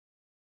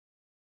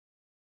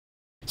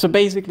So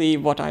basically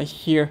what I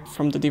hear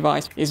from the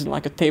device is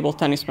like a table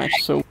tennis match.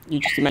 So you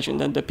just imagine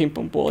that the ping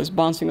pong ball is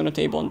bouncing on the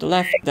table on the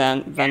left,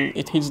 then when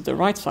it hits the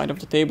right side of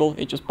the table,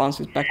 it just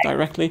bounces back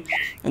directly.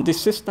 And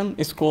this system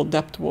is called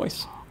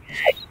Depth-vOICe.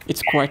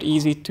 It's quite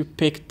easy to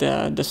pick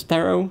the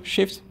stereo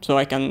shift, so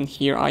I can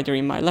hear either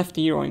in my left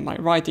ear or in my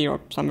right ear or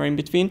somewhere in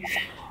between.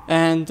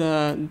 And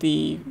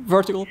the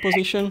vertical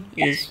position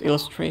is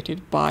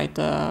illustrated by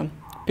the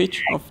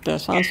pitch of the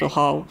sound, so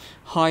how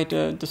high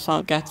the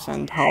sound gets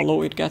and how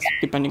low it gets,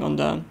 depending on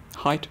the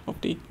height of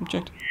the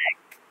object.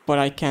 What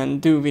I can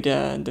do with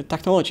the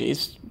technology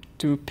is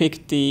to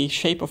pick the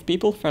shape of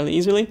people fairly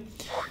easily.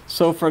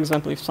 So for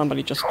example, if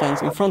somebody just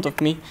stands in front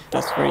of me,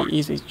 that's very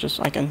easy. It's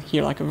just I can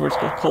hear like a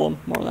vertical column,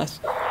 more or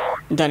less.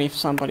 Then if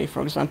somebody,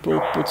 for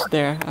example, puts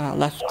their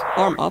left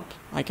arm up,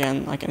 I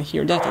can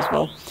hear that as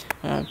well,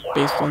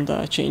 based on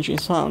the change in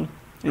sound.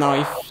 Now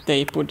if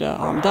they put the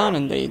arm down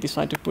and they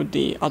decide to put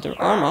the other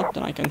arm up,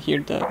 then I can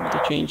hear the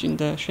change in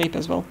the shape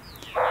as well.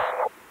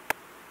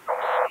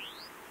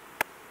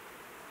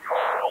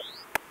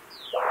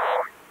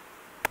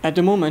 At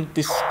the moment,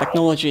 this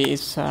technology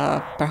is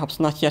perhaps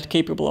not yet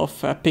capable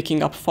of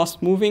picking up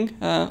fast-moving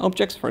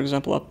objects, for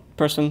example, a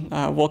person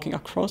walking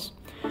across.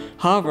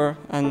 However,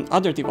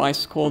 another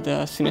device called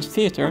the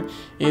synaestheatre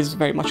is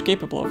very much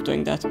capable of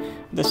doing that.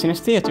 The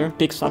synaestheatre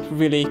picks up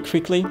really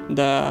quickly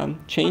the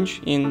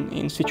change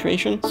in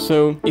situation.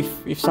 So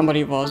if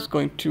somebody was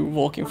going to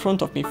walk in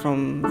front of me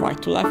from right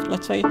to left,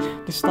 let's say,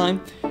 this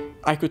time,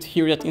 I could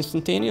hear that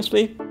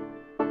instantaneously.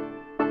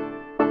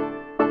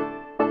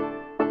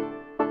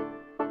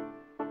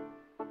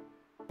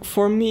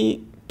 For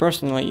me,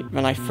 personally,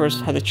 when I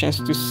first had a chance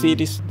to see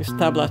this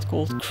tablet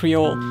called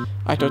Creole,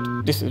 I thought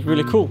this is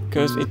really cool,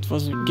 because it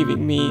was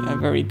giving me a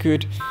very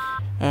good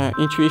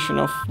intuition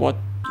of what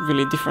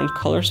really different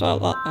colors are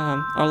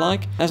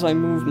like. As I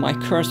move my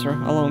cursor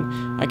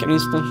along, I can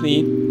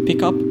instantly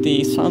pick up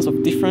the sounds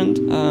of different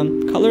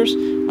colors.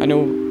 I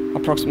know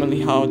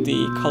approximately how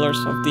the colors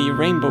of the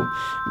rainbow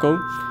go.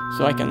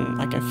 So I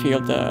can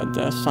feel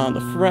the sound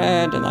of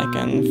red, and I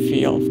can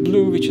feel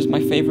blue, which is my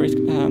favorite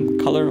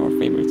color or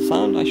favorite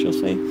sound, I shall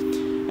say.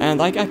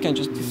 And I can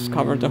just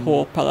discover the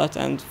whole palette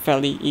and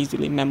fairly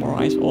easily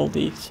memorize all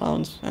the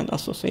sounds and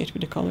associate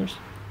with the colors.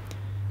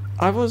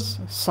 I was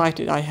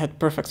sighted. I had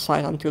perfect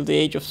sight until the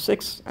age of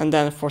 6, and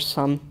then for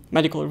some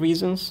medical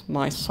reasons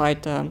my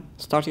sight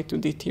started to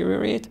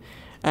deteriorate,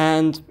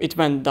 and it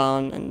went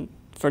down and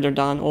further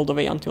down all the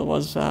way until I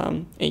was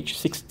age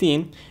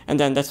 16, and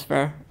then that's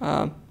where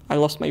I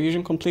lost my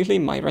vision completely.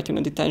 My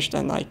retina detached,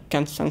 and I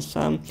can't sense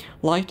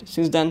light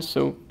since then.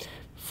 So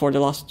for the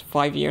last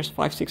 5 years,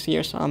 6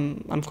 years,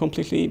 I'm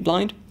completely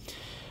blind.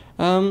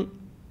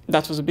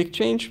 That was a big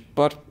change,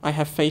 but I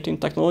have faith in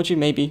technology.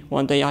 Maybe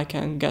one day I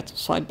can get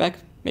sight back.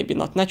 Maybe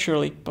not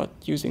naturally, but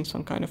using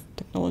some kind of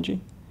technology.